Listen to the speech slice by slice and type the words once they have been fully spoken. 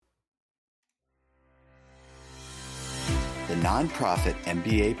The nonprofit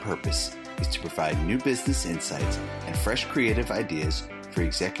MBA purpose is to provide new business insights and fresh creative ideas for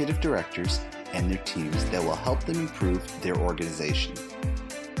executive directors and their teams that will help them improve their organization.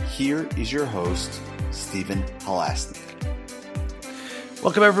 Here is your host, Stephen Halasnik.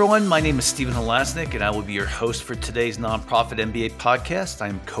 Welcome, everyone. My name is Stephen Halasnik, and I will be your host for today's Nonprofit MBA podcast. I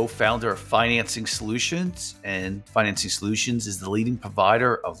am co-founder of Financing Solutions, and Financing Solutions is the leading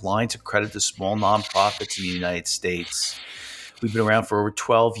provider of lines of credit to small nonprofits in the United States. We've been around for over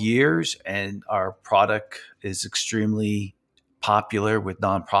 12 years, and our product is extremely popular with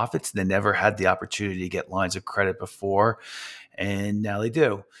nonprofits. They never had the opportunity to get lines of credit before, and now they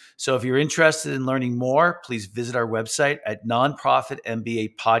do. So if you're interested in learning more, please visit our website at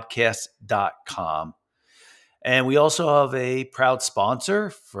nonprofitmbapodcast.com. And we also have a proud sponsor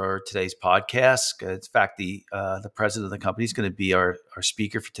for today's podcast. In fact, the president of the company is going to be our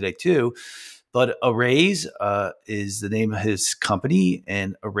speaker for today too. But Araize is the name of his company,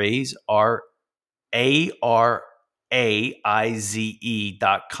 and Araize, ARAIZE.com,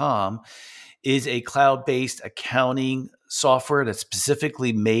 is a cloud-based accounting software that's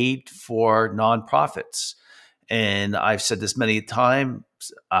specifically made for nonprofits. And I've said this many times,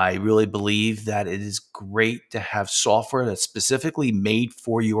 I really believe that it is great to have software that's specifically made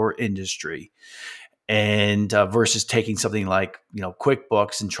for your industry, and versus taking something like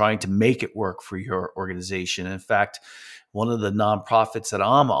QuickBooks and trying to make it work for your organization. In fact, one of the nonprofits that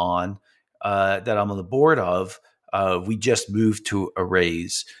I'm on the board of, we just moved to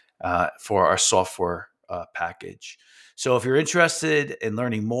Araize for our software package. So if you're interested in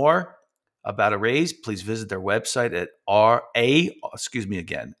learning more about Araize, please visit their website at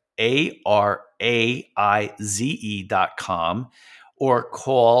ARAIZE.com or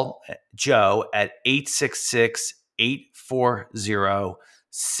call Joe at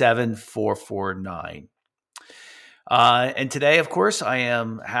 866-840-7449. And today, of course, I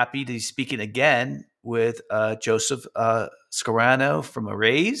am happy to be speaking again with Joseph Scarano from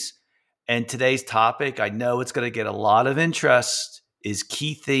Araize. And today's topic, I know it's going to get a lot of interest, is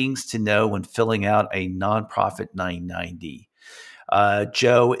key things to know when filling out a nonprofit 990.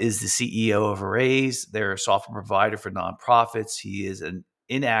 Joe is the CEO of Araize. They're a software provider for nonprofits. He is an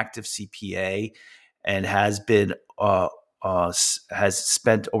inactive CPA and has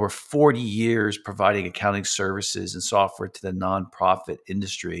spent over 40 years providing accounting services and software to the nonprofit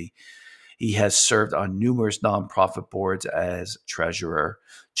industry. He has served on numerous nonprofit boards as treasurer.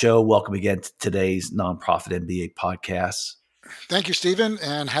 Joe, welcome again to today's Nonprofit MBA podcast. Thank you, Stephen,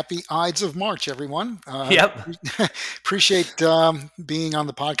 and happy Ides of March, everyone. Yep. Appreciate being on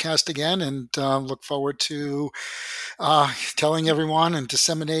the podcast again, and look forward to telling everyone and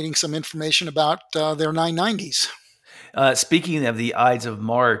disseminating some information about their 990s. Speaking of the Ides of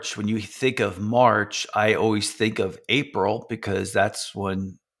March, when you think of March, I always think of April because that's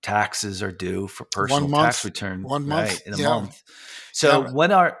when taxes are due for personal tax return. 1 month. Right, in a month. So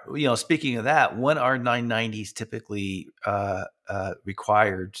when are, speaking of that, when are 990s typically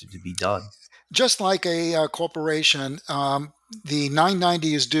required to be done? Just like a corporation, the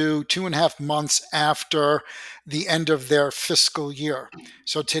 990 is due 2.5 months after the end of their fiscal year.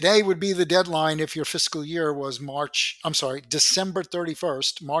 So today would be the deadline if your fiscal year was December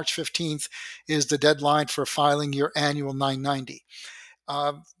 31st. March 15th is the deadline for filing your annual 990.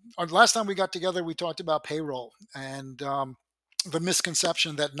 Last time we got together, we talked about payroll and the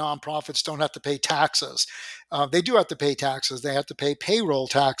misconception that nonprofits don't have to pay taxes. They do have to pay taxes. They have to pay payroll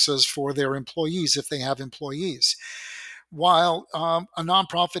taxes for their employees if they have employees. While a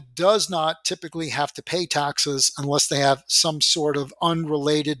nonprofit does not typically have to pay taxes unless they have some sort of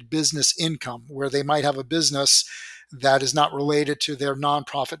unrelated business income, where they might have a business that is not related to their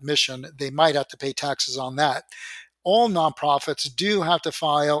nonprofit mission, they might have to pay taxes on that. All nonprofits do have to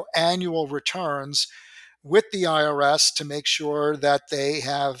file annual returns with the IRS to make sure that they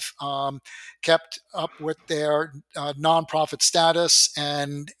have kept up with their nonprofit status,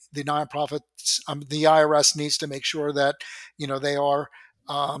 and the IRS needs to make sure that they are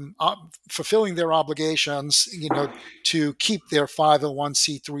fulfilling their obligations, to keep their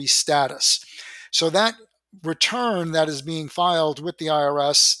 501c3 status. So that return that is being filed with the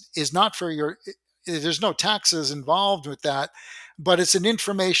IRS is not for there's no taxes involved with that, but it's an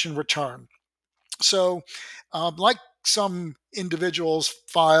information return. So like some individuals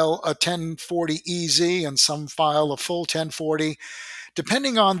file a 1040 EZ and some file a full 1040,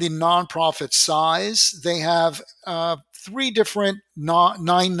 depending on the nonprofit size, they have 3 different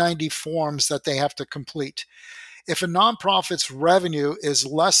 990 forms that they have to complete. If a nonprofit's revenue is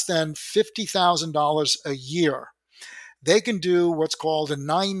less than $50,000 a year, they can do what's called a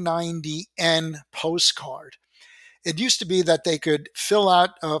 990N postcard. it used to be that they could fill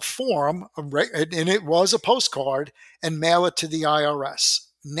out a form, and it was a postcard, and mail it to the IRS.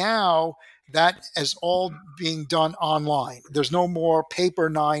 Now that is all being done online. There's no more paper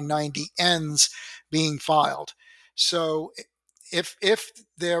 990Ns being filed. So if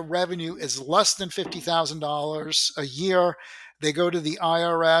their revenue is less than $50,000 a year, they go to the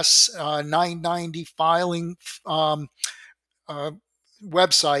IRS 990 filing uh,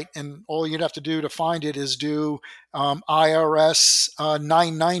 website, and all you'd have to do to find it is do IRS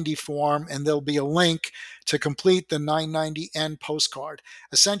 990 form, and there'll be a link to complete the 990N postcard.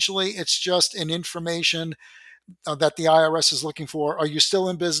 Essentially, it's just an information that the IRS is looking for. Are you still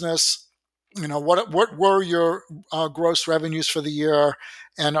in business? What were your gross revenues for the year,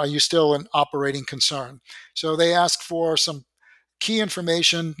 and are you still an operating concern? So they ask for some key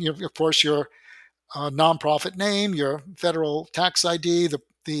information. Of course, your nonprofit name, your federal tax ID,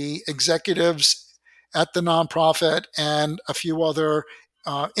 the executives at the nonprofit, and a few other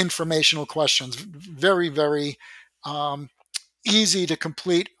informational questions. Very, very easy to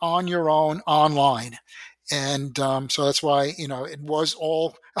complete on your own online. And so that's why, it was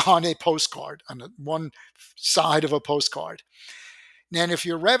all on a postcard, on one side of a postcard. And if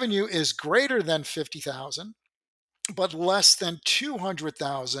your revenue is greater than 50,000, but less than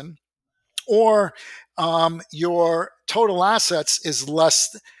 200,000, or your total assets is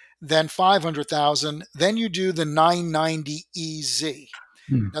less than 500,000, then you do the 990EZ.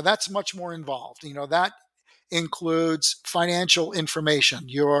 Now that's much more involved. That includes financial information,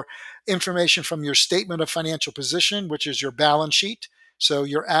 your information from your statement of financial position, which is your balance sheet. So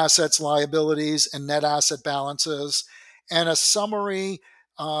your assets, liabilities, and net asset balances, and a summary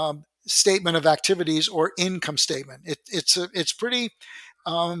statement of activities or income statement. It's pretty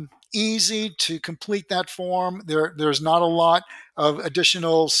easy to complete that form. There's not a lot of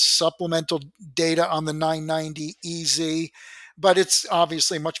additional supplemental data on the 990EZ, but it's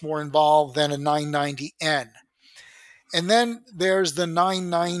obviously much more involved than a 990N. And then there's the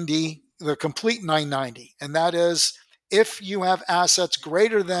 990, the complete 990, and that is if you have assets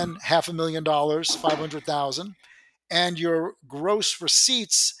greater than $500,000, 500,000, and your gross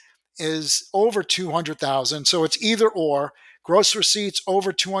receipts is over 200,000. So it's either or. Gross receipts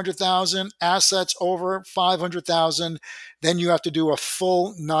over 200,000, assets over 500,000, then you have to do a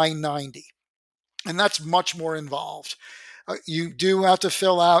full 990. And that's much more involved. You do have to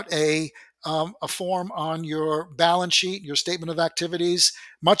fill out a form on your balance sheet, your statement of activities,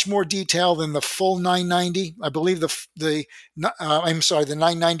 much more detail than the full 990. I believe the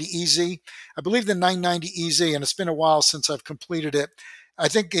 990EZ. I believe the 990EZ, and it's been a while since I've completed it. I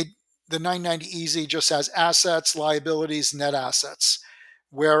think the 990EZ just has assets, liabilities, net assets,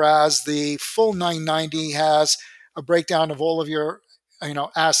 whereas the full 990 has a breakdown of all of your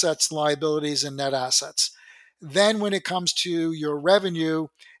assets, liabilities, and net assets. Then when it comes to your revenue,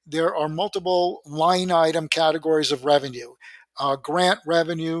 there are multiple line item categories of revenue. Grant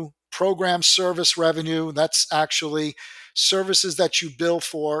revenue, program service revenue, that's actually services that you bill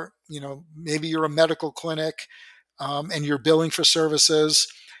for. Maybe you're a medical clinic and you're billing for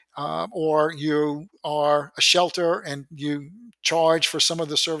services, or you are a shelter and you charge for some of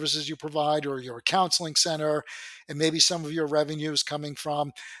the services you provide, or you're a counseling center, and maybe some of your revenue is coming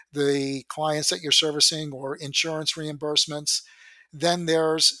from the clients that you're servicing or insurance reimbursements. Then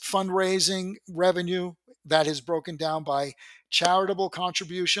there's fundraising revenue that is broken down by charitable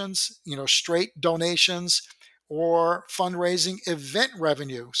contributions, straight donations, or fundraising event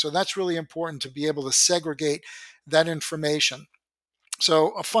revenue. So that's really important to be able to segregate that information. So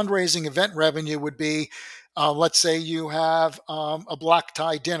a fundraising event revenue would be, let's say you have a black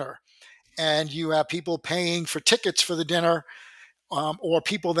tie dinner and you have people paying for tickets for the dinner, or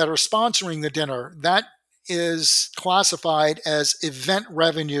people that are sponsoring the dinner. That is classified as event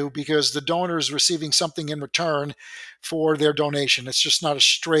revenue because the donor is receiving something in return for their donation. It's just not a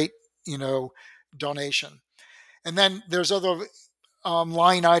straight, donation. And then there's other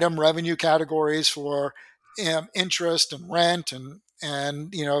line item revenue categories for interest and rent, and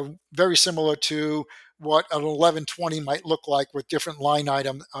very similar to what an 1120 might look like with different line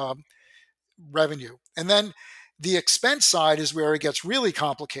item revenue. And then the expense side is where it gets really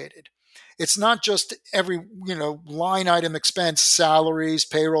complicated. It's not just every line item expense: salaries,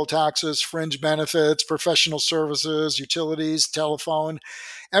 payroll taxes, fringe benefits, professional services, utilities, telephone.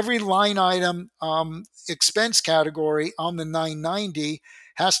 Every line item expense category on the 990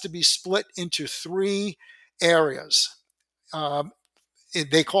 has to be split into three areas.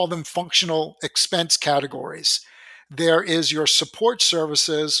 They call them functional expense categories. There is your support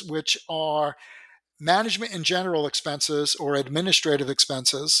services, which are management and general expenses or administrative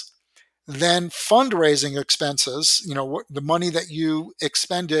expenses. Then fundraising expenses, the money that you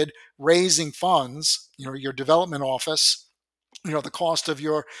expended raising funds, your development office, the cost of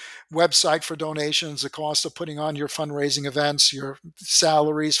your website for donations, the cost of putting on your fundraising events, your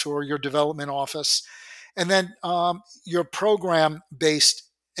salaries for your development office, and then your program-based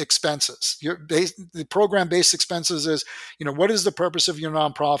expenses. The program-based expenses is, what is the purpose of your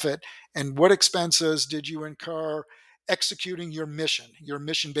nonprofit, and what expenses did you incur executing your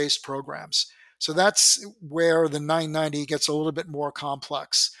mission-based programs. So that's where the 990 gets a little bit more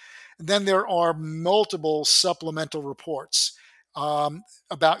complex. And then there are multiple supplemental reports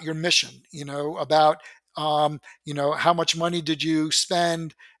about your mission, about how much money did you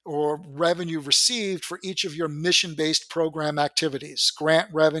spend or revenue received for each of your mission-based program activities, grant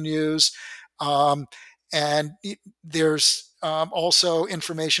revenues, and there's also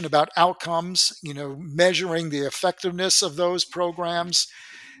information about outcomes, measuring the effectiveness of those programs.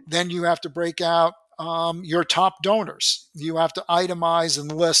 Then you have to break out your top donors. You have to itemize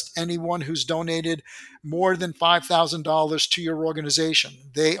and list anyone who's donated more than $5,000 to your organization.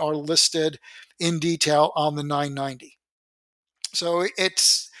 They are listed in detail on the 990. So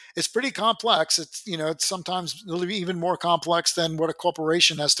it's pretty complex. It's sometimes even more complex than what a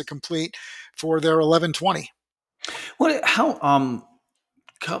corporation has to complete for their 1120. How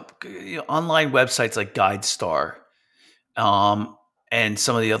online websites like GuideStar, and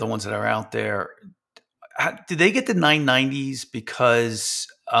some of the other ones that are out there, did they get the 990s because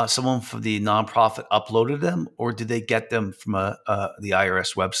someone from the nonprofit uploaded them, or did they get them from the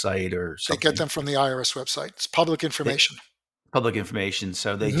IRS website or They something? get them from the IRS website. It's public information. Public information,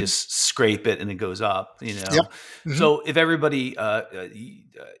 so they Mm-hmm. just scrape it and it goes up. Yep. Mm-hmm. So if everybody,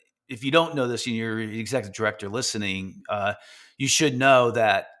 if you don't know this and you're an executive director listening, you should know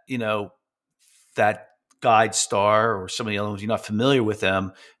that that GuideStar or some of the other ones, you're not familiar with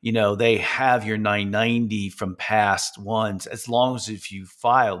them, they have your 990 from past ones, as long as if you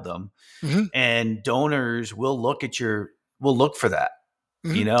filed them. Mm-hmm. And donors will look for that.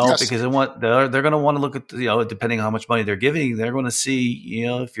 Mm-hmm. Yes. Because they're going to want to look at, depending on how much money they're giving, they're going to see,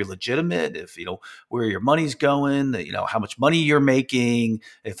 if you're legitimate, if, where your money's going, how much money you're making,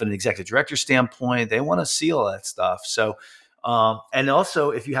 if an executive director standpoint, they want to see all that stuff. So, and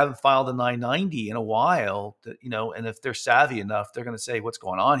also if you haven't filed a 990 in a while, and if they're savvy enough, they're going to say, what's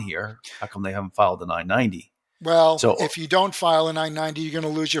going on here? How come they haven't filed a 990? Well, so if you don't file a 990, you're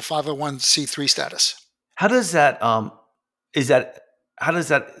going to lose your 501c3 status. How does that,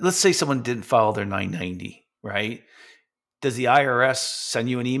 let's say someone didn't file their 990, right? Does the IRS send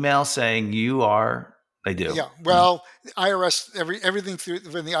you an email saying they do? Yeah. Well, IRS, everything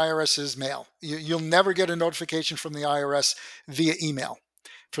from the IRS is mail. You'll never get a notification from the IRS via email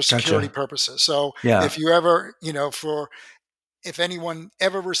for security purposes. So if you ever, if anyone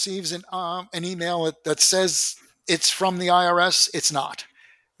ever receives an email that says it's from the IRS, it's not.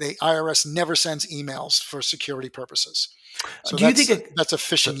 The IRS never sends emails for security purposes. So do you think that's a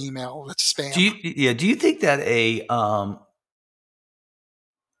phishing email? That's spam. Do you think that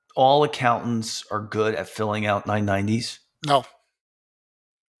all accountants are good at filling out 990s? No,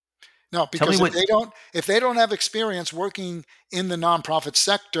 because if they don't have experience working in the nonprofit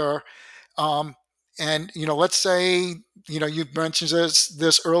sector, and let's say you mentioned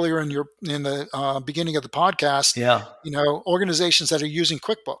this earlier in the beginning of the podcast. Yeah. Organizations that are using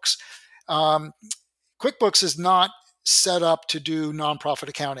QuickBooks. QuickBooks is not set up to do nonprofit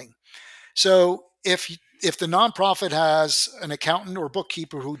accounting. So if the nonprofit has an accountant or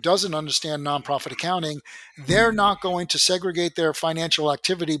bookkeeper who doesn't understand nonprofit accounting, they're not going to segregate their financial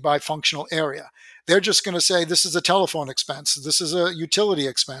activity by functional area. They're just going to say, this is a telephone expense, this is a utility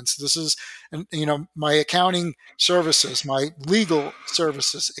expense, this is my accounting services, my legal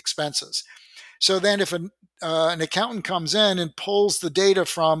services expenses. So then if an accountant comes in and pulls the data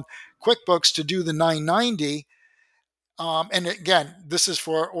from QuickBooks to do the 990, and again, this is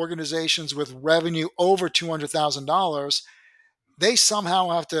for organizations with revenue over $200,000, they somehow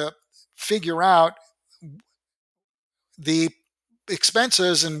have to figure out the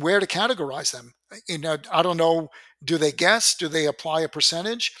expenses and where to categorize them. I don't know, do they guess? Do they apply a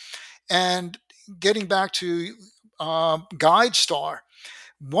percentage? And getting back to GuideStar,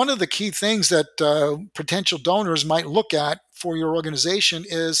 one of the key things that potential donors might look at for your organization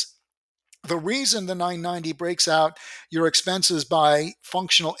is the reason the 990 breaks out your expenses by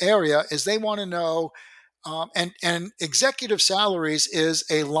functional area is they want to know, and executive salaries is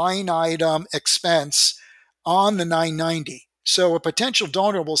a line item expense on the 990. So a potential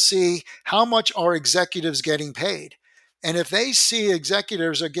donor will see how much are executives getting paid. And if they see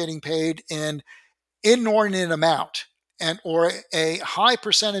executives are getting paid in inordinate amount, or a high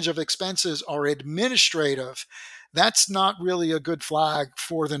percentage of expenses are administrative, that's not really a good flag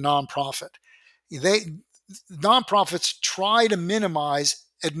for the nonprofit. They Nonprofits try to minimize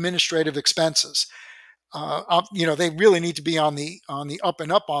administrative expenses. They really need to be on the up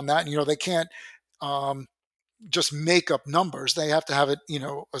and up on that. They can't um, just make up numbers. They have to have it,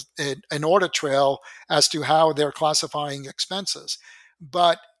 an audit trail as to how they're classifying expenses.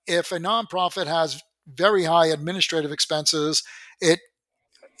 But if a nonprofit has very high administrative expenses, it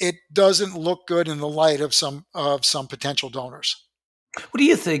it doesn't look good in the light of some potential donors. What do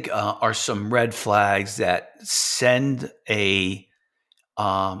you think are some red flags that send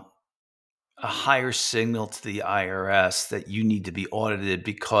um, a higher signal to the IRS that you need to be audited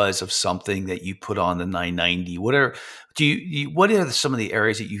because of something that you put on the 990? What are some of the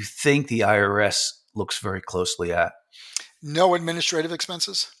areas that you think the IRS looks very closely at? No administrative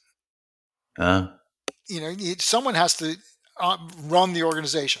expenses. Uh, Someone has to run the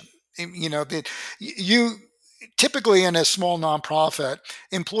organization. That you typically in a small nonprofit,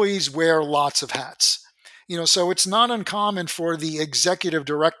 employees wear lots of hats. So it's not uncommon for the executive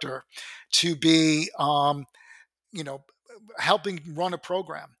director to be, you know, helping run a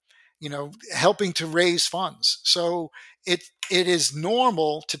program, helping to raise funds. So it is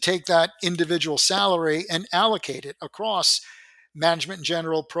normal to take that individual salary and allocate it across management in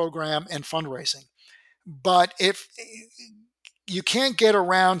general, program, and fundraising. But if you can't get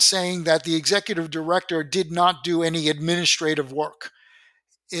around saying that the executive director did not do any administrative work.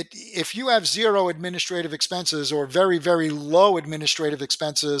 If you have zero administrative expenses or very, very low administrative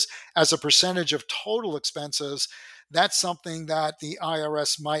expenses as a percentage of total expenses, that's something that the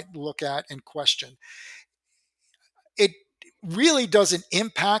IRS might look at and question. It really doesn't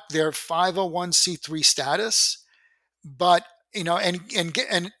impact their 501c3 status, but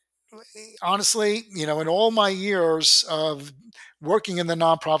and honestly, in all my years of working in the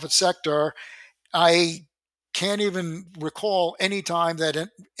nonprofit sector, I can't even recall any time that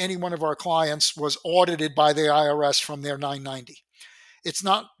any one of our clients was audited by the IRS from their 990. It's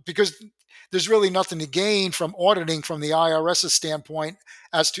not because there's really nothing to gain from auditing from the IRS's standpoint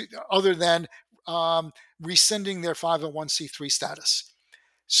as to other than rescinding their 501c3 status.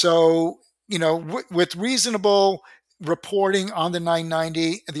 So, with reasonable reporting on the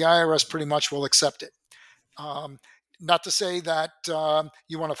 990, the IRS pretty much will accept it. Um, Not to say that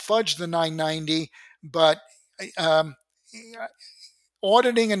you want to fudge the 990, but um,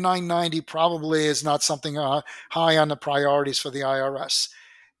 auditing a 990 probably is not something high on the priorities for the IRS.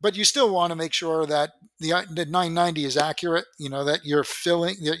 But you still want to make sure that the 990 is accurate. That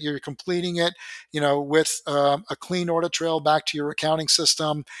you're completing it. With a clean audit trail back to your accounting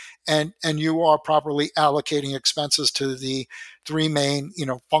system, and you are properly allocating expenses to the three main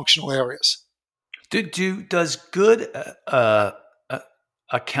functional areas. does good uh,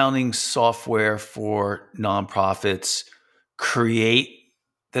 accounting software for nonprofits create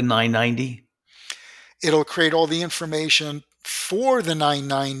the 990? It'll create all the information for the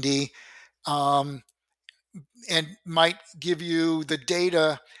 990, um, and might give you the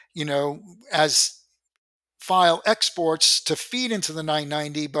data, as file exports to feed into the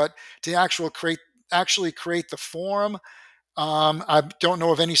 990, but to actually create the form, I don't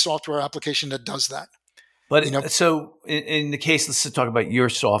know of any software application that does that. But so in the case, let's just talk about your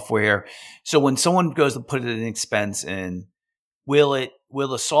software. So when someone goes to put an expense in, will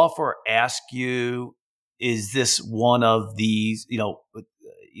the software ask you, is this one of these,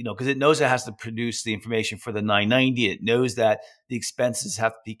 because it knows it has to produce the information for the 990. It knows that the expenses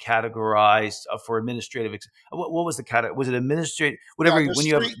have to be categorized for administrative. What was the category? Was it administrative? Yeah, Whatever. When there's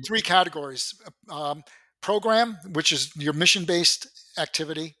you have, three categories: program, which is your mission based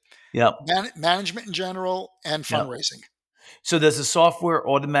activity; yeah, management in general; and yeah. fundraising. So does the software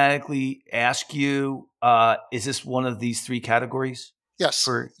automatically ask you, is this one of these three categories? Yes.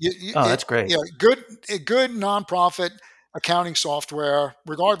 Oh, that's great. Yeah, a good nonprofit accounting software,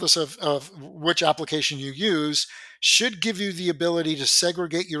 regardless of which application you use, should give you the ability to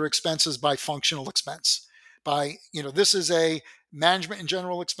segregate your expenses by functional expense. This is a management and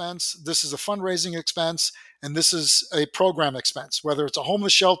general expense, this is a fundraising expense, and this is a program expense, whether it's a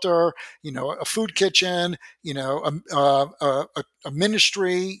homeless shelter, a food kitchen, a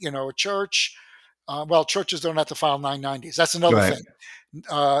ministry, a church. Well, churches don't have to file 990s. That's another Right. thing.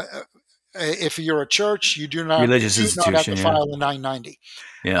 Uh, if you're a church, you Religious do not have to institution. Yeah. file a 990.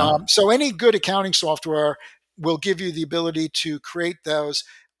 Yeah. So any good accounting software will give you the ability to create those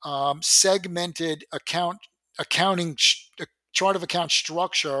segmented chart of account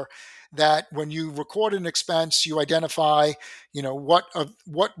structure that when you record an expense, you identify,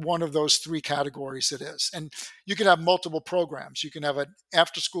 what one of those three categories it is. And you can have multiple programs. You can have an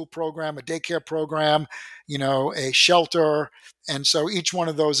after-school program, a daycare program, a shelter, and so each one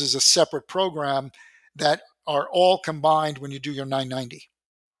of those is a separate program that are all combined when you do your 990.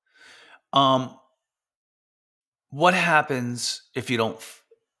 Um, what happens if you don't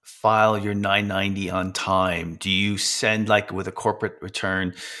file your 990 on time? Do you send like with a corporate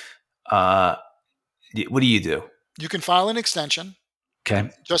return? What do you do? You can file an extension.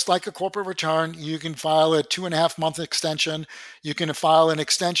 Okay. Just like a corporate return, you can file a 2.5 month extension. You can file an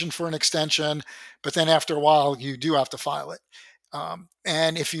extension for an extension, but then after a while, you do have to file it.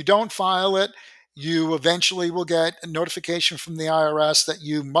 And if you don't file it, you eventually will get a notification from the IRS that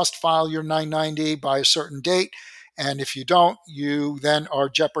you must file your 990 by a certain date. And if you don't, you then are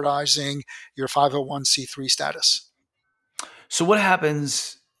jeopardizing your 501c3 status. So what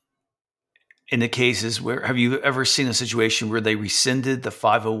happens in the cases where, have you ever seen a situation where they rescinded the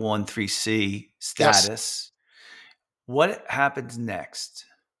 501c Yes. status? What happens next?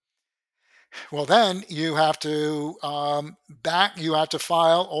 Well, then you have to you have to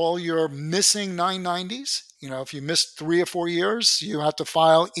file all your missing 990s. If you missed 3 or 4 years, you have to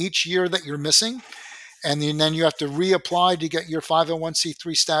file each year that you're missing, and then you have to reapply to get your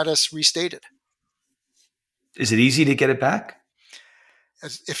 501c3 status restated. Is it easy to get it back?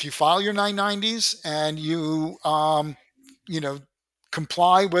 If you file your 990s and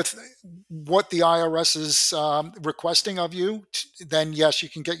comply with what the IRS is requesting of you, then yes, you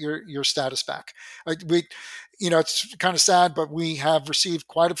can get your status back. It's kind of sad, but we have received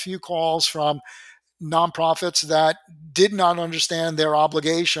quite a few calls from nonprofits that did not understand their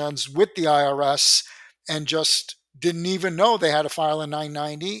obligations with the IRS and just didn't even know they had to file a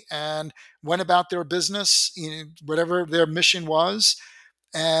 990 and went about their business, whatever their mission was.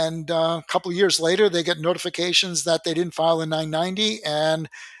 And a couple of years later, they get notifications that they didn't file a 990 and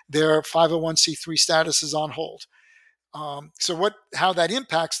their 501c3 status is on hold. How that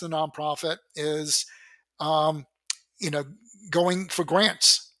impacts the nonprofit is, um, going for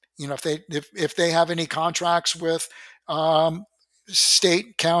grants. If they have any contracts with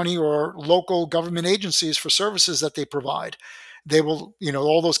state, county, or local government agencies for services that they provide, they will,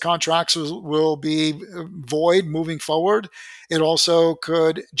 all those contracts will be void moving forward. It also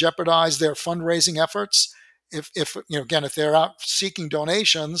could jeopardize their fundraising efforts. If again, if they're out seeking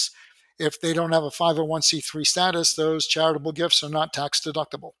donations, if they don't have a 501c3 status, those charitable gifts are not tax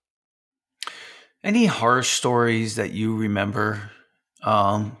deductible. Any horror stories that you remember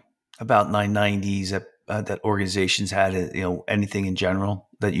about 990s that organizations had? Anything in general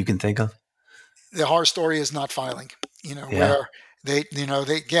that you can think of? The horror story is not filing. Yeah. Where they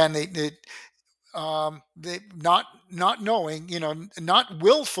not knowing, not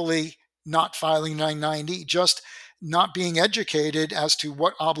willfully not filing 990, just not being educated as to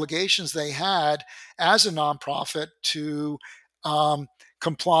what obligations they had as a nonprofit to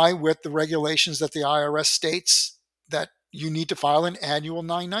comply with the regulations that the IRS states that you need to file an annual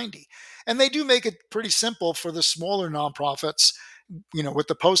 990. And they do make it pretty simple for the smaller nonprofits, with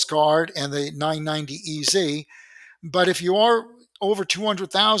the postcard and the 990 EZ. But if you are over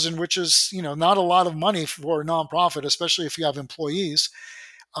 200,000, which is, not a lot of money for a nonprofit, especially if you have employees,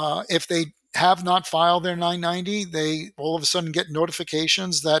 if they have not filed their 990, they all of a sudden get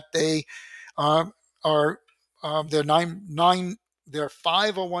notifications that they are their their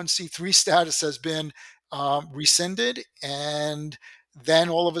 501c3 status has been rescinded, and then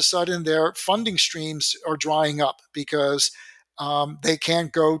all of a sudden their funding streams are drying up because they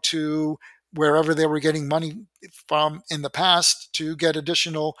can't go to wherever they were getting money from in the past to get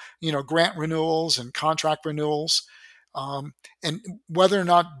additional, grant renewals and contract renewals. And whether or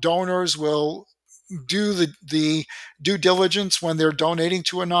not donors will do the due diligence when they're donating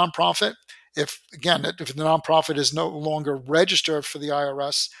to a nonprofit. If the nonprofit is no longer registered for the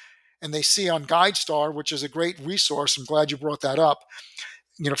IRS and they see on GuideStar, which is a great resource, I'm glad you brought that up,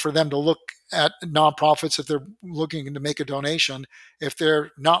 for them to look at nonprofits if they're looking to make a donation. If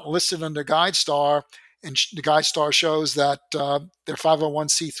they're not listed under GuideStar and the GuideStar shows that their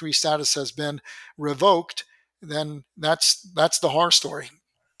 501c3 status has been revoked, then that's the horror story.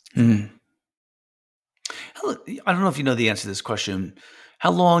 Mm. I don't know if you know the answer to this question.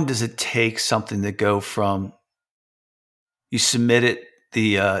 How long does it take something to go from you submit it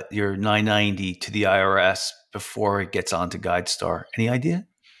your 990 to the IRS before it gets onto GuideStar? Any idea?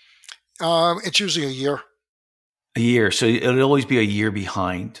 It's usually a year. A year. So it'll always be a year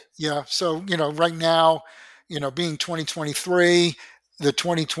behind. Yeah. So, right now, being 2023, the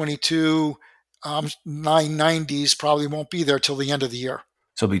 2022 990s probably won't be there till the end of the year.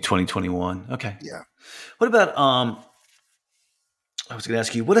 So it'll be 2021. Okay. Yeah. What about I was going to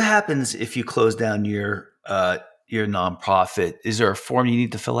ask you, what happens if you close down your nonprofit? Is there a form you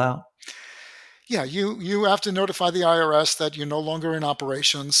need to fill out? Yeah, you have to notify the IRS that you're no longer in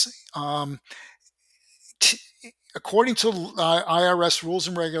operations. T- According to IRS rules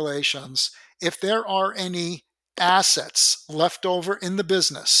and regulations, if there are any assets left over in the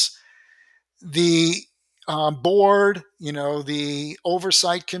business, the board, the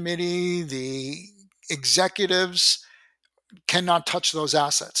oversight committee, the executives cannot touch those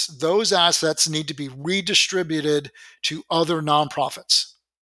assets. Those assets need to be redistributed to other nonprofits.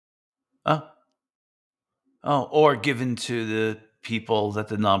 Oh, or given to the people that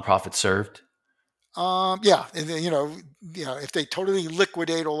the nonprofit served? Yeah, and then, if they totally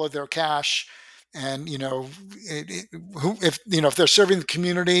liquidate all of their cash, and if they're serving the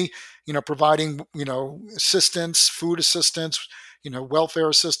community, providing assistance, food assistance, welfare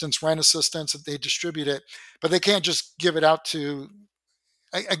assistance, rent assistance, that they distribute it, but they can't just give it out to.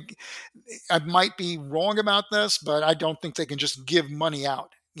 I might be wrong about this, but I don't think they can just give money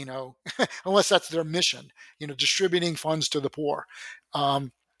out. Unless that's their mission. Distributing funds to the poor.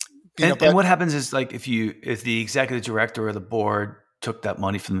 Um, And but what happens is like if the executive director or the board took that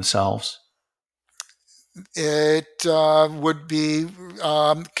money for themselves? it would be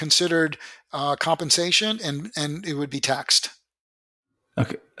considered compensation, and it would be taxed.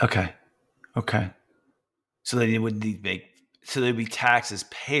 Okay. Okay. Okay. So then it would need make so they'd be taxed as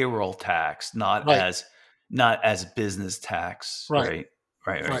payroll tax, Right, not as business tax, right, right?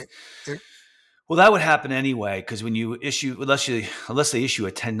 Right, right. right. It- Well, that would happen anyway because when you issue, unless they issue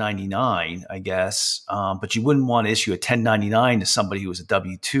a 1099, I guess, but you wouldn't want to issue a 1099 to somebody who was a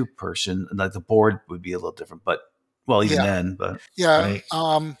W-2 person. Like the board would be a little different, but well, even yeah, then, but yeah. right,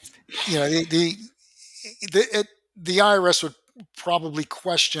 The IRS would probably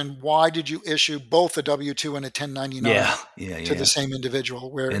question, why did you issue both a W-2 and a 1099 yeah, yeah, to the yeah, same individual,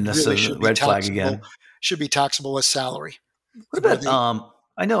 where it and that's really a red flag again. should be taxable as salary. What Where about they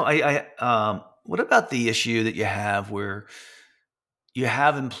I know what about the issue that you have where you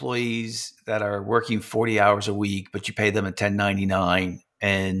have employees that are working 40 hours a week, but you pay them a 1099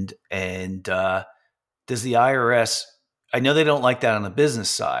 and does the IRS, I know they don't like that on the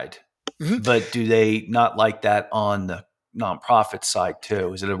business side, Mhm. but do they not like that on the nonprofit side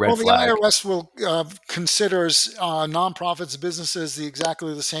too? Is it a Well, red the flag? IRS will considers nonprofits businesses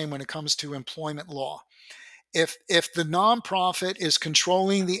exactly the same when it comes to employment law. If the nonprofit is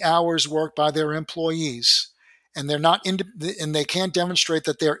controlling the hours worked by their employees, and they're not and they can't demonstrate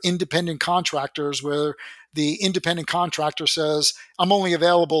that they're independent contractors, where the independent contractor says, I'm only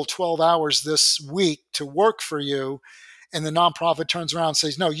available 12 hours this week to work for you, and the nonprofit turns around and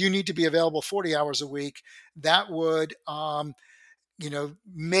says, no, you need to be available 40 hours a week, that would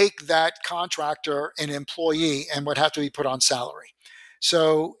make that contractor an employee and would have to be put on salary.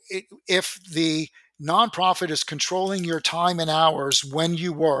 So if the nonprofit is controlling your time and hours when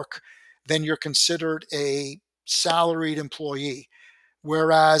you work, then you're considered a salaried employee.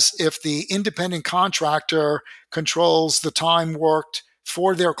 Whereas if the independent contractor controls the time worked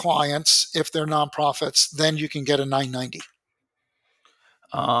for their clients, if they're nonprofits, then you can get a 990.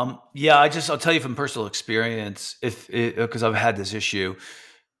 Yeah, I'll tell you from personal experience, if because I've had this issue.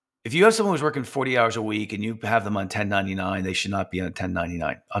 If you have someone who's working 40 hours a week and you have them on 1099, they should not be on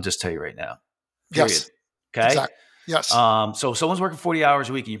 1099. I'll just tell you right now. Period. Yes, Okay. exactly. Yes. So if someone's working 40 hours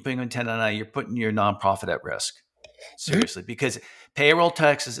a week and you're putting them on 1099, you're putting your nonprofit at risk. Mhm. Seriously, because payroll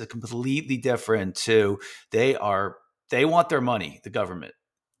taxes are completely different to they want their money, the government.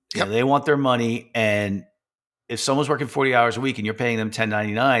 Yep. They want their money. And if someone's working 40 hours a week and you're paying them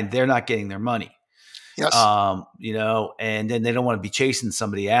 1099, they're not getting their money. Yes. And then they don't want to be chasing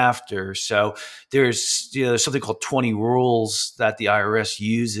somebody after. So there's something called 20 rules that the IRS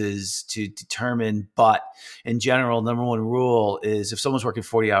uses to determine. But in general, number one rule is if someone's working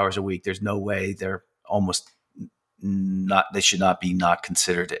 40 hours a week, there's no way they're almost not, they should not be not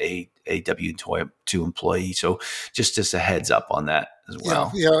considered a W-2 employee. So just a heads up on that as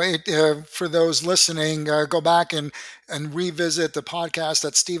well. For those listening, go back and revisit the podcast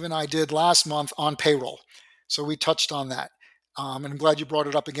that Steve and I did last month on payroll. So we touched on that, and I'm glad you brought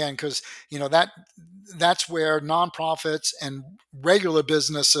it up again, because that's where nonprofits and regular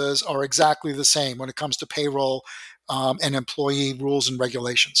businesses are exactly the same when it comes to payroll and employee rules and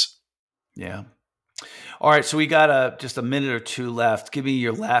regulations. Yeah. All right, so we got just a minute or two left. Give me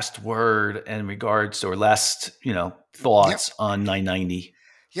your last word in regards or last, Yep. thoughts on 990.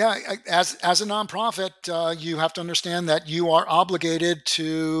 Yeah, as a nonprofit, you have to understand that you are obligated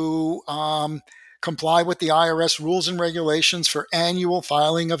to comply with the IRS rules and regulations for annual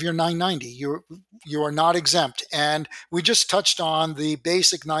filing of your 990. You are not exempt. And we just touched on the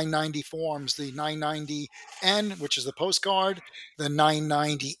basic 990 forms, the 990N, which is the postcard, the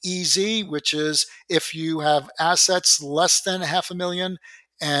 990EZ, which is if you have assets less than $500,000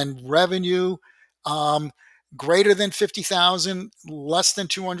 and revenue greater than 50,000, less than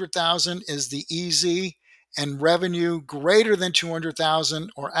 200,000 is the EZ, and revenue greater than 200,000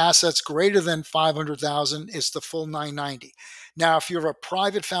 or assets greater than 500,000 is the full 990. Now, if you're a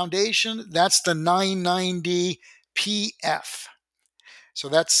private foundation, that's the 990 PF. So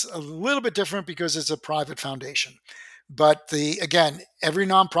that's a little bit different because it's a private foundation. But again, every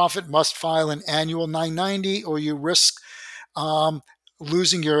nonprofit must file an annual 990 or you risk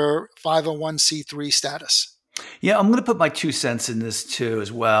losing your 501c3 status. Yeah, I'm going to put my 2 cents in this too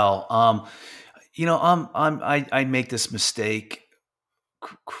as well. I make this mistake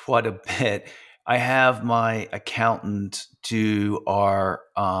quite a bit. I have my accountant do our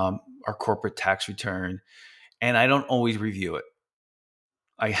corporate tax return, and I don't always review it.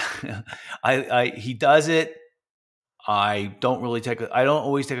 He does it. I don't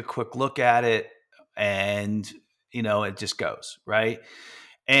always take a quick look at it, and it just goes right.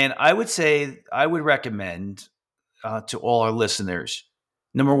 And I would recommend to all our listeners,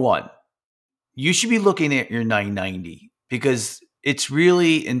 number one, you should be looking at your 990 because it's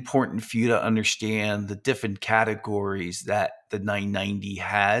really important for you to understand the different categories that the 990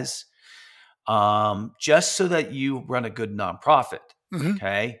 has, just so that you run a good nonprofit. Mm-hmm.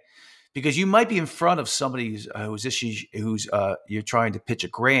 Okay. Because you might be in front of somebody who's you're trying to pitch a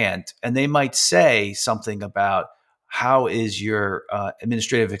grant, and they might say something about how is your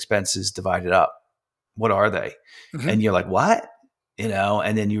administrative expenses divided up? What are they? Mm-hmm. And you're like, what?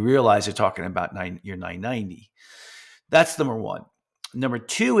 And then you realize they're talking about your 990. That's number one. Number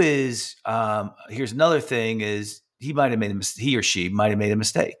two is here's another thing: is he or she might have made a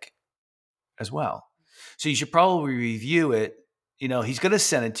mistake as well. So you should probably review it. He's going to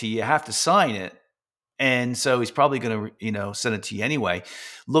send it to you. You have to sign it. And so he's probably going to, send it to you anyway.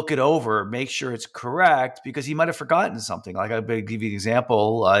 Look it over, make sure it's correct because he might have forgotten something. Like I'll give you an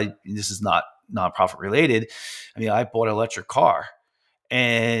example. This is not nonprofit related. I mean, I bought an electric car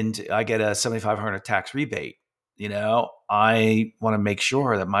and I get a $7,500 tax rebate. I want to make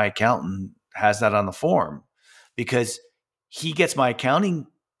sure that my accountant has that on the form because he gets my accounting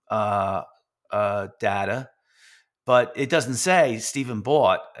data, but it doesn't say Stephen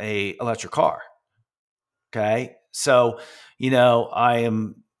bought a electric car. Okay. So, I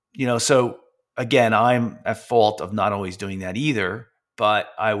am, so again, I'm at fault of not always doing that either, but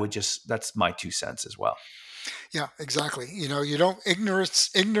that's my 2 cents as well. Yeah, exactly.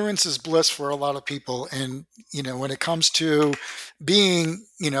 Ignorance is bliss for a lot of people. And, when it comes to being,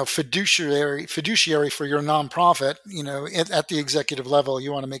 fiduciary for your nonprofit, at the executive level,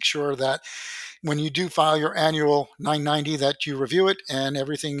 you want to make sure that when you do file your annual 990 that you review it and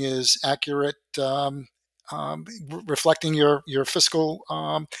everything is accurate, reflecting your fiscal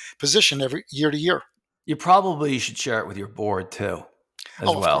position every year to year. You probably should share it with your board too, as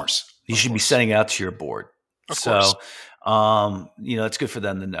well. Of course. You should be sending it out to your board. Of course. It's good for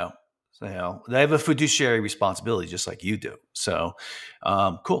them to know. So, they have a fiduciary responsibility just like you do. So,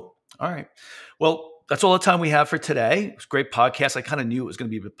 cool. All right. Well, that's all the time we have for today. It was a great podcast. I kind of knew it was going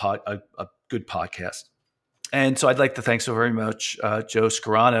to be a good podcast. And so I'd like to thank so very much Joe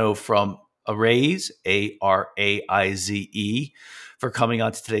Scarano from Araize, Araize, for coming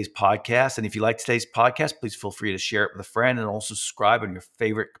on to today's podcast. And if you like today's podcast, please feel free to share it with a friend and also subscribe on your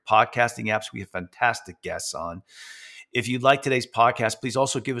favorite podcasting apps. We have fantastic guests on. If you like today's podcast, please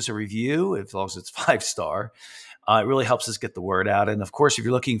also give us a review, as long as it's 5-star. It really helps us get the word out. And of course, if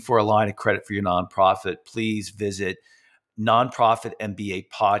you're looking for a line of credit for your nonprofit, please visit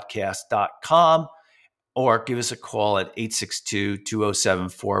nonprofitmbapodcast.com or give us a call at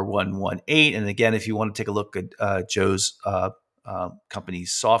 862-207-4118. And again, if you want to take a look at Joe's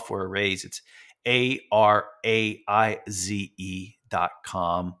company's software, Araize, it's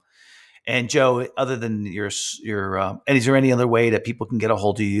ARAIZE.com. And Joe, other than your and is there any other way that people can get a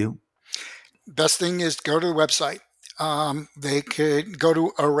hold of you? Best thing is go to the website. They could go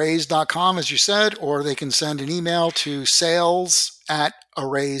to araize.com, as you said, or they can send an email to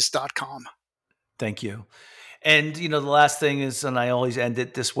sales@araize.com. Thank you. And, the last thing is, and I always end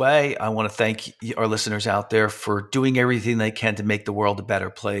it this way, I want to thank our listeners out there for doing everything they can to make the world a better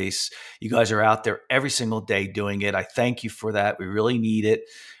place. You guys are out there every single day doing it. I thank you for that. We really need it.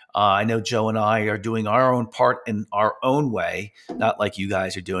 I know Joe and I are doing our own part in our own way, not like you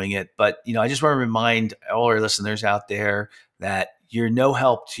guys are doing it. But, I just want to remind all our listeners out there that you're no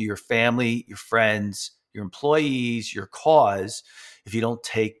help to your family, your friends, your employees, your cause, if you don't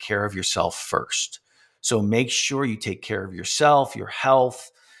take care of yourself first. So make sure you take care of yourself, your health.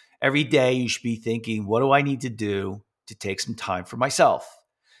 Every day you should be thinking, what do I need to do to take some time for myself?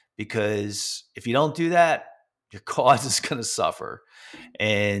 Because if you don't do that, your cause is going to suffer.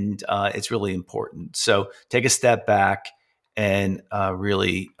 And it's really important. So take a step back and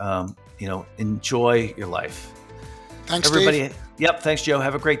really, enjoy your life. Thanks, Everybody. Steve. Yep. Thanks, Joe.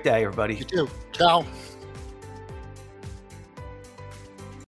 Have a great day, everybody. You too. Ciao.